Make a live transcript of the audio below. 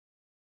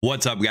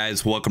What's up,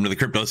 guys? Welcome to the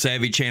Crypto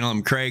Savvy channel.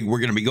 I'm Craig. We're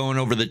going to be going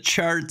over the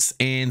charts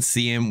and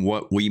seeing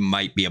what we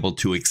might be able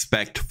to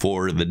expect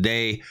for the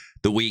day,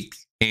 the week,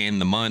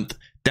 and the month.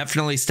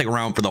 Definitely stick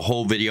around for the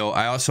whole video.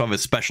 I also have a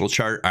special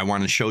chart I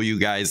want to show you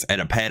guys at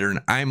a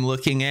pattern I'm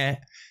looking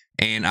at,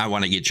 and I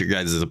want to get your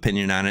guys'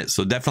 opinion on it.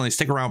 So definitely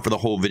stick around for the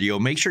whole video.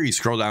 Make sure you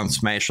scroll down,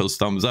 smash those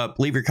thumbs up,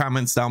 leave your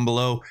comments down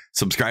below,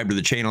 subscribe to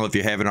the channel if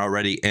you haven't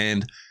already,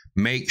 and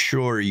make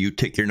sure you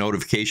tick your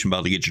notification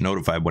bell to get you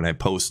notified when I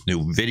post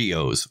new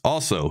videos.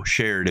 Also,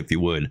 share it if you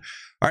would.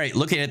 All right,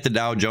 looking at the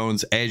Dow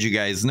Jones, as you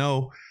guys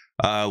know,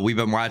 we've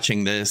been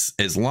watching this.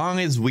 As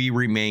long as we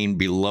remain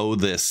below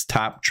this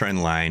top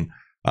trend line,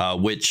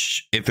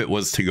 which if it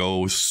was to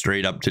go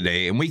straight up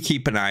today, and we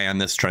keep an eye on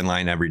this trend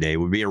line every day,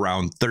 would be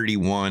around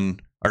 34,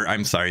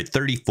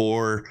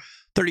 34.2,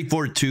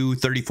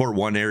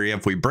 34.1 area.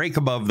 If we break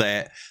above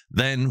that,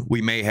 then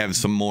we may have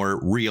some more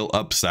real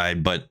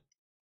upside, but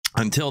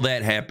until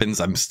that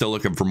happens, I'm still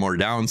looking for more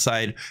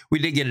downside. We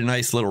did get a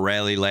nice little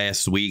rally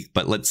last week,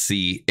 but let's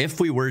see. If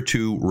we were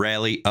to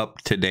rally up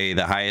today,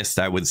 the highest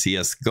I would see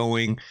us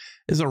going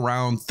is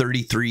around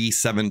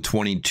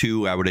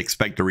 33,722. I would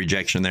expect a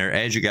rejection there.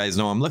 As you guys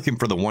know, I'm looking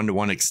for the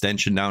one-to-one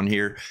extension down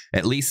here,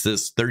 at least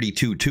this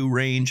 32.2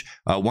 range.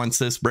 Once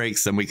this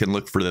breaks, then we can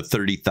look for the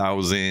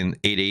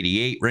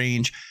 30,888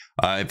 range.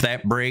 If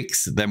that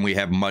breaks, then we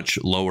have much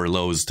lower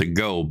lows to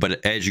go.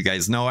 But as you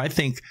guys know, I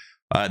think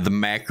the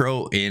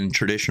macro in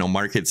traditional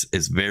markets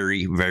is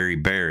very, very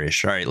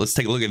bearish. All right, let's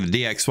take a look at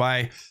the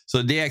DXY.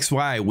 So the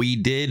DXY, we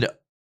did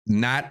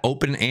not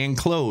open and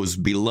close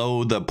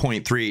below the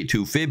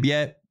 0.382 fib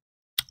yet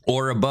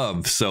or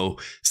above. So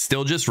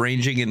still just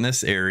ranging in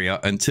this area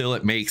until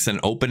it makes an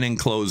open and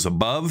close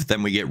above.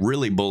 Then we get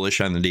really bullish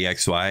on the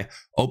DXY.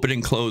 Open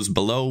and close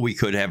below, we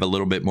could have a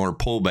little bit more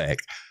pullback.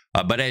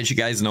 But as you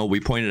guys know,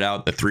 we pointed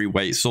out the three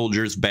white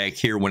soldiers back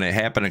here when it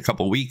happened a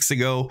couple weeks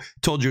ago.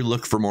 Told you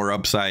look for more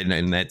upside,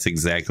 and that's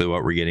exactly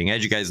what we're getting.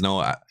 As you guys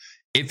know,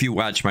 if you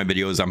watch my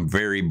videos, I'm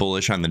very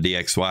bullish on the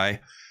DXY.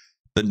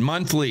 The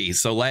monthly,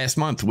 so last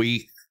month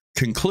we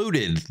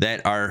concluded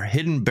that our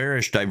hidden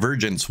bearish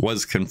divergence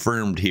was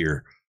confirmed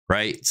here,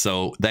 right?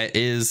 So that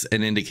is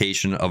an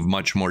indication of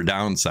much more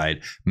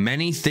downside.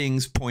 Many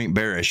things point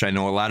bearish. I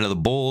know a lot of the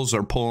bulls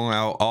are pulling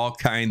out all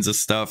kinds of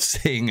stuff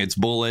saying it's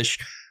bullish.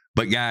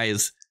 But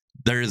guys,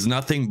 there is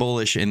nothing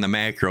bullish in the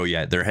macro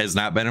yet. There has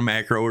not been a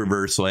macro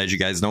reversal. As you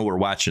guys know, we're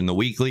watching the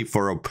weekly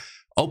for a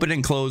open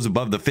and close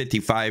above the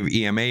 55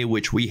 EMA,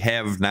 which we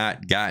have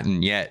not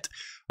gotten yet.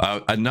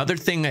 Another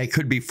thing that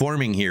could be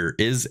forming here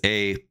is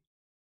a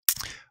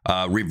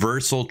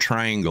reversal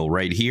triangle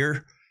right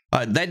here.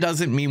 That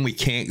doesn't mean we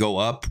can't go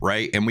up,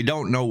 right? And we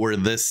don't know where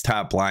this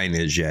top line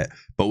is yet.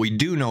 But we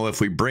do know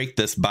if we break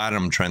this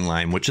bottom trend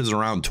line, which is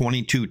around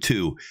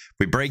 22.2, if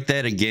we break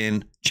that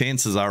again,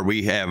 chances are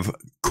we have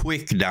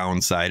quick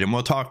downside. And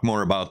we'll talk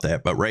more about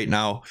that. But right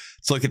now,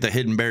 let's look at the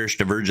hidden bearish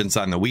divergence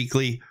on the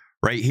weekly.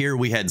 Right here,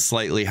 we had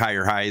slightly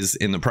higher highs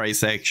in the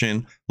price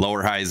action,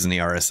 lower highs in the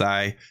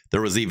RSI.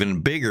 There was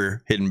even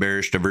bigger hidden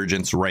bearish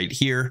divergence right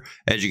here.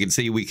 As you can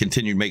see, we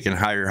continued making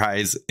higher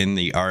highs in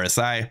the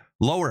RSI,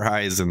 lower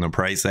highs in the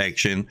price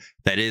action.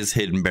 That is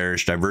hidden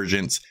bearish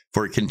divergence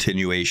for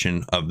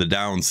continuation of the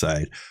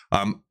downside.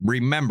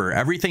 Remember,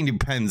 everything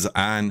depends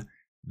on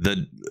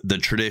the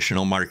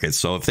traditional markets.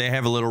 So if they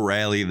have a little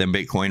rally, then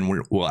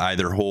Bitcoin will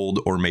either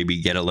hold or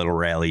maybe get a little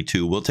rally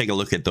too. We'll take a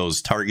look at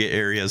those target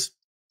areas.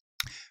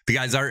 If you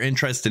guys are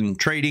interested in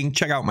trading,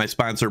 check out my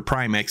sponsor,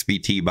 Prime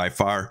XBT, by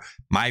far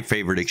my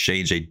favorite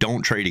exchange. They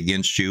don't trade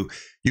against you.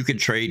 You can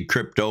trade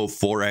crypto,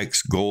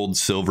 Forex, gold,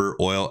 silver,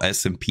 oil,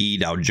 S&P,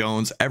 Dow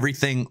Jones,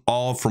 everything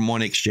all from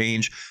one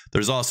exchange.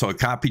 There's also a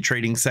copy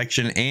trading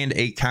section and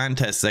a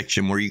contest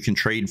section where you can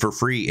trade for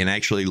free and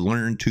actually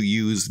learn to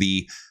use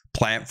the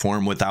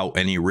platform without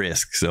any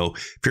risk. So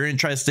if you're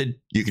interested,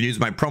 you can use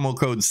my promo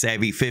code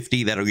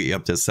SAVVY50. That'll get you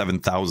up to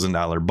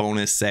 $7,000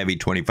 bonus.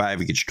 SAVVY25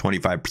 will get you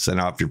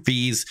 25% off your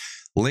fees.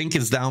 Link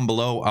is down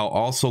below. I'll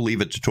also leave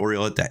a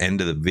tutorial at the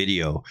end of the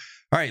video. All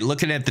right,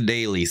 looking at the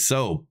daily.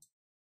 So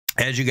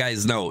as you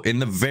guys know, in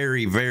the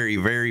very, very,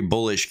 very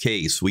bullish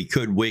case, we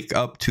could wick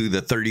up to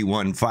the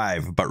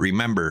 31.5. But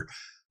remember,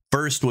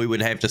 first, we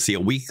would have to see a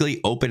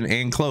weekly open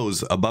and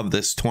close above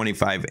this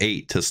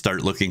 25.8 to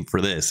start looking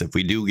for this. If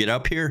we do get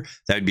up here,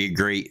 that would be a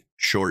great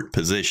short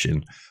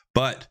position.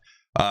 But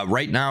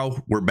right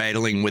now, we're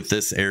battling with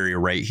this area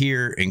right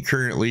here, and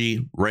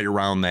currently right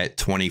around that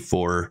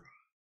 24.2,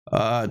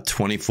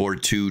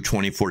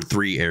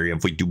 24.3 area.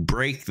 If we do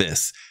break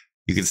this,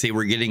 you can see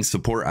we're getting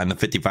support on the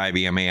 55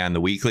 EMA on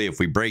the weekly. If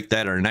we break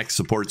that, our next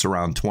support's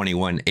around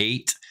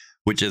 21.8.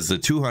 which is the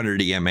 200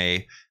 EMA,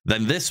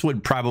 then this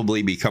would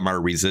probably become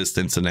our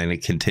resistance and then a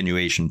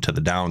continuation to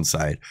the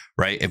downside,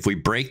 right? If we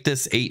break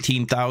this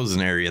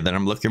 18,000 area, then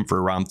I'm looking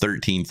for around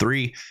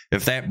 13.3.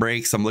 If that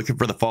breaks, I'm looking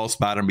for the false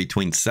bottom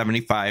between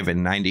 75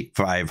 and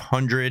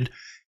 9,500.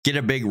 Get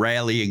a big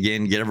rally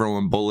again, get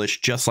everyone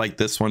bullish just like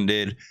this one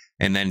did.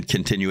 and then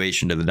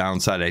continuation to the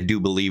downside. I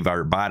do believe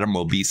our bottom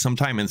will be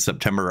sometime in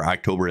September or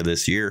October of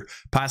this year,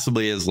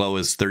 possibly as low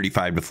as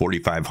 35 to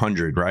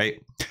 4,500,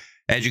 right?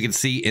 As you can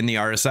see in the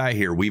RSI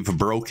here, we've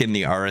broken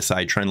the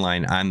RSI trend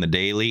line on the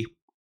daily.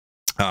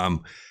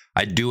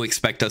 I do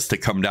expect us to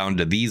come down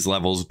to these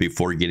levels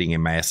before getting a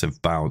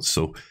massive bounce.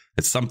 So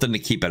it's something to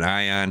keep an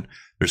eye on.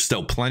 There's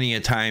still plenty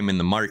of time in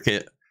the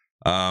market.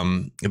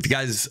 If you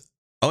guys,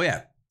 oh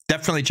yeah,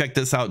 definitely check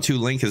this out too.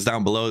 Link is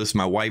down below. This is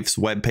my wife's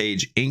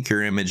webpage,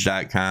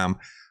 inkyourimage.com.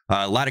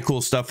 A lot of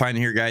cool stuff on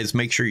here, guys.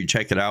 Make sure you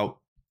check it out.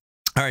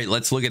 All right,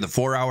 let's look at the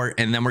 4 hour,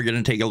 and then we're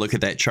going to take a look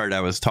at that chart I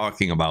was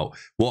talking about.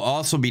 We'll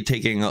also be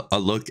taking a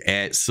look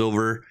at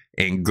silver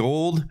and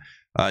gold.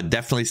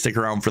 Definitely stick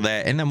around for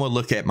that. And then we'll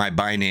look at my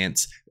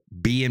Binance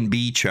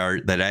BNB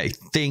chart that I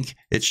think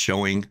it's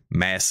showing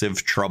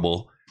massive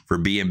trouble for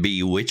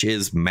BNB, which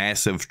is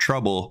massive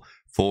trouble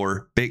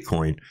for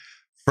Bitcoin.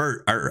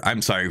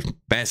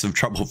 Massive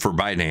trouble for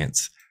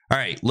Binance. All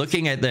right,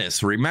 looking at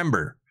this,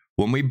 remember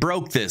when we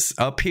broke this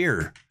up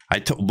here,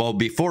 well,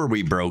 before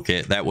we broke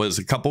it, that was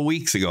a couple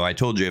weeks ago, I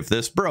told you if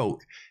this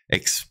broke,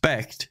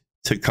 expect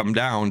to come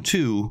down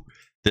to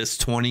this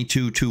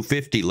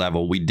 22,250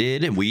 level. We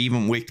did, and we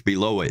even wicked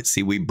below it.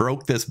 See, we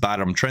broke this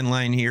bottom trend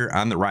line here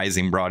on the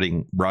rising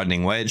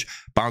broadening wedge,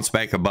 bounced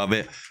back above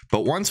it.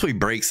 But once we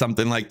break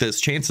something like this,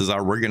 chances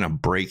are we're going to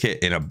break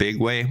it in a big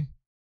way.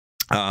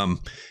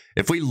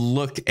 If we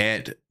look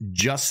at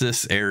just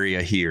this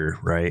area here,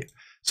 right?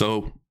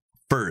 So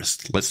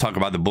first, let's talk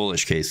about the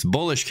bullish case.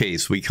 Bullish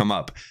case, we come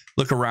up,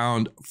 look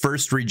around,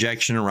 first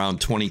rejection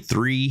around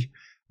 23.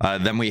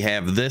 Then we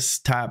have this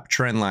top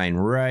trend line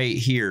right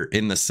here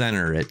in the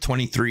center at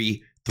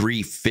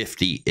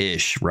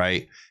 23,350-ish,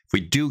 right? If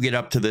we do get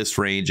up to this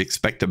range,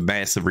 expect a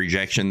massive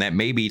rejection. That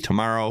may be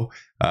tomorrow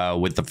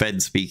with the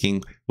Fed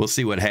speaking. We'll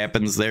see what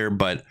happens there.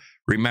 But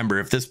remember,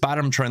 if this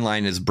bottom trend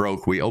line is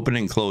broke, we open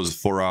and close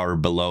 4 hour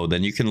below,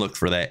 then you can look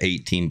for that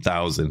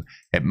 18,000.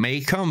 It may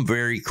come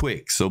very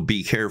quick, so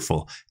be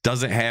careful.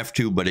 Doesn't have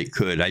to, but it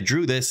could. I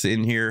drew this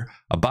in here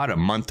about a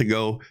month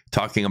ago,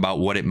 talking about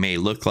what it may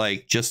look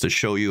like, just to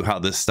show you how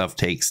this stuff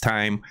takes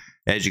time.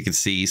 As you can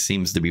see,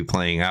 seems to be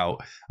playing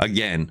out.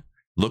 Again,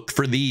 look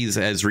for these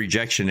as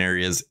rejection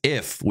areas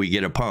if we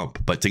get a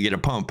pump. But to get a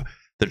pump,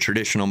 the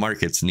traditional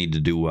markets need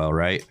to do well,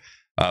 right?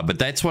 But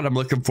that's what I'm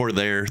looking for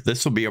there.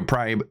 This will be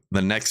probably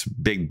the next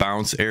big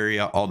bounce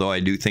area, although I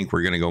do think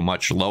we're going to go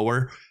much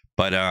lower.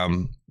 But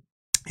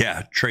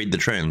yeah, trade the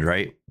trend,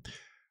 right?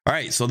 All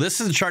right, so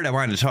this is the chart I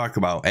wanted to talk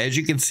about. As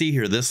you can see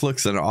here, this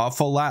looks an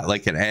awful lot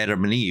like an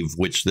Adam and Eve,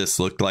 which this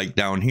looked like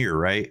down here,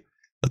 right?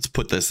 Let's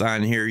put this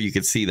on here. You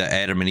can see the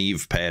Adam and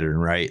Eve pattern,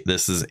 right?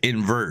 This is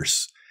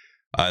inverse.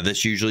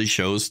 This usually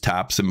shows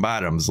tops and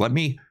bottoms. Let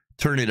me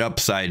turn it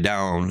upside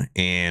down,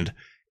 and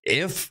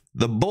if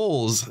the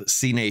bulls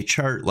seen a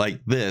chart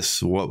like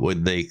this, what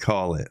would they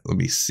call it? Let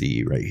me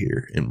see right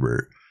here.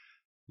 Invert.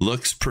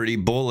 Looks pretty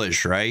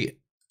bullish, right?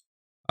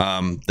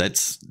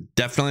 That's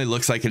definitely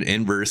looks like an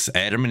inverse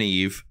Adam and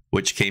Eve,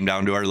 which came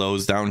down to our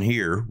lows down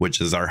here,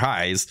 which is our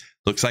highs.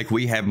 Looks like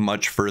we have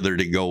much further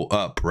to go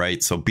up,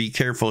 right? So be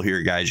careful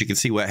here, guys. You can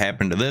see what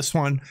happened to this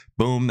one.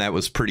 Boom, that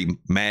was pretty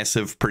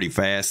massive, pretty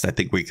fast. I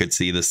think we could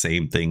see the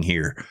same thing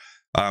here.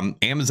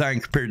 Amazon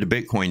compared to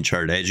Bitcoin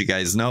chart, as you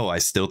guys know, I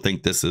still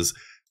think this is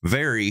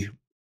very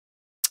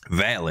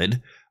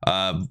valid.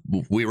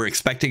 We were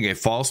expecting a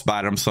false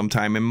bottom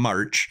sometime in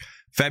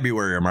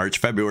February or March.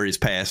 February's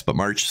passed, but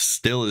March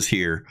still is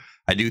here.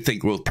 I do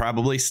think we'll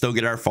probably still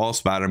get our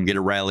false bottom, get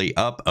a rally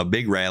up, a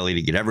big rally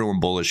to get everyone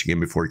bullish again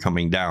before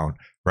coming down,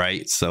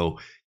 right? So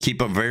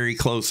keep a very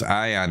close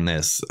eye on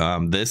this.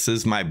 This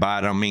is my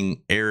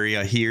bottoming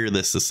area here.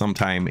 This is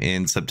sometime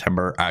in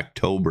September,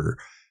 October.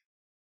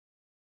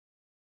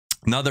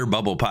 Another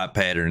bubble pop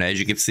pattern. As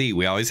you can see,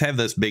 we always have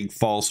this big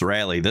false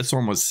rally. This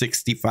one was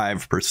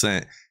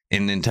 65%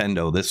 in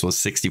Nintendo. This was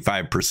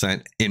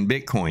 65% in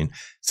Bitcoin.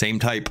 Same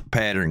type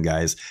pattern,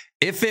 guys.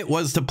 If it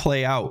was to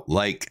play out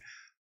like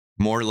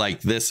more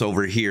like this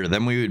over here,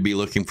 then we would be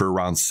looking for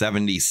around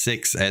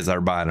 76 as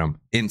our bottom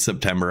in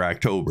September,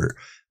 October.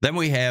 Then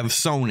we have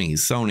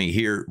Sony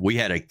here. We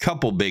had a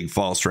couple big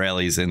false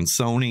rallies in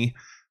Sony.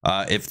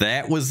 If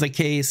that was the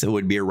case, it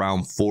would be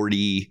around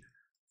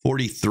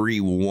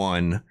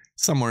 43.1,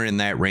 somewhere in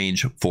that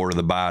range for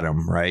the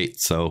bottom, right?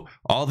 So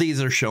all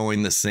these are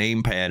showing the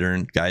same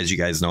pattern. Guys, you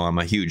guys know I'm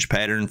a huge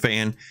pattern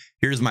fan.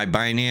 Here's my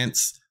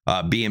Binance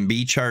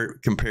BNB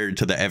chart compared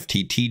to the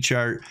FTT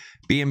chart.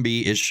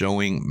 BNB is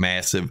showing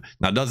massive.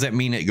 Now, does that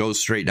mean it goes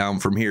straight down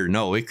from here?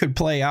 No, it could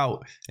play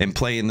out and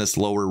play in this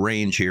lower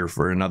range here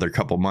for another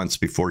couple months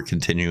before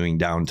continuing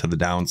down to the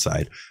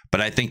downside.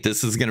 But I think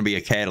this is going to be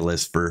a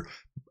catalyst for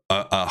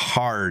a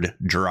hard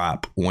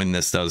drop when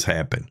this does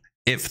happen,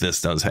 if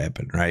this does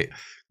happen, right?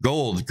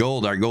 Gold,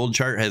 our gold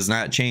chart has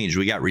not changed.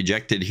 We got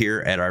rejected here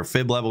at our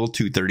fib level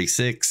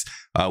 236,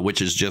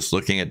 which is just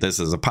looking at this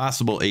as a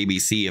possible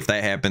ABC. If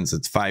that happens,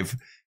 it's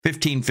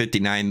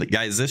 15.59.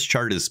 Guys, this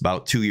chart is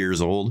about 2 years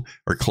old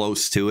or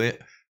close to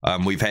it.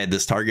 We've had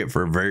this target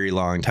for a very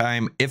long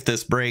time. If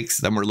this breaks,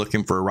 then we're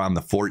looking for around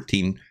the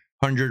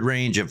 100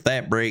 range. If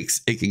that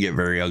breaks, it can get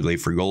very ugly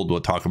for gold.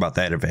 We'll talk about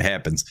that if it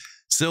happens.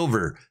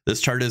 Silver, this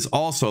chart is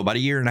also about a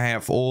year and a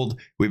half old.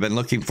 We've been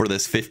looking for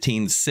this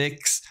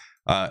 15.6.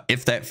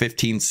 If that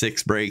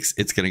 15.6 breaks,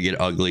 it's going to get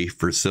ugly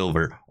for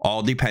silver,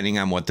 all depending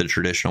on what the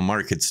traditional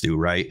markets do,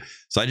 right?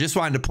 So I just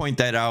wanted to point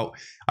that out.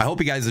 I hope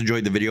you guys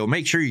enjoyed the video.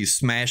 Make sure you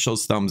smash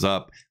those thumbs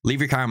up. Leave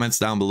your comments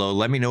down below.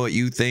 Let me know what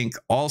you think.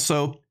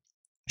 Also,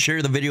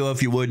 share the video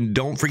if you would, and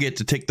don't forget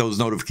to tick those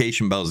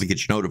notification bells to get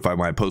you notified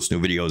when I post new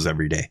videos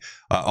every day.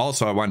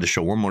 Also, I wanted to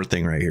show one more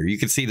thing right here. You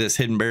can see this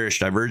hidden bearish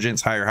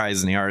divergence, higher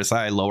highs in the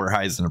RSI, lower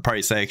highs in the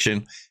price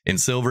action in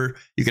silver.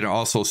 You can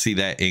also see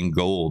that in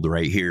gold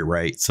right here,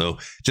 right? So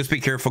just be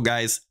careful,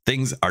 guys.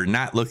 Things are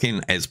not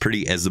looking as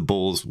pretty as the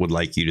bulls would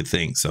like you to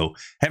think. So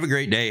have a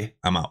great day.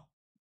 I'm out.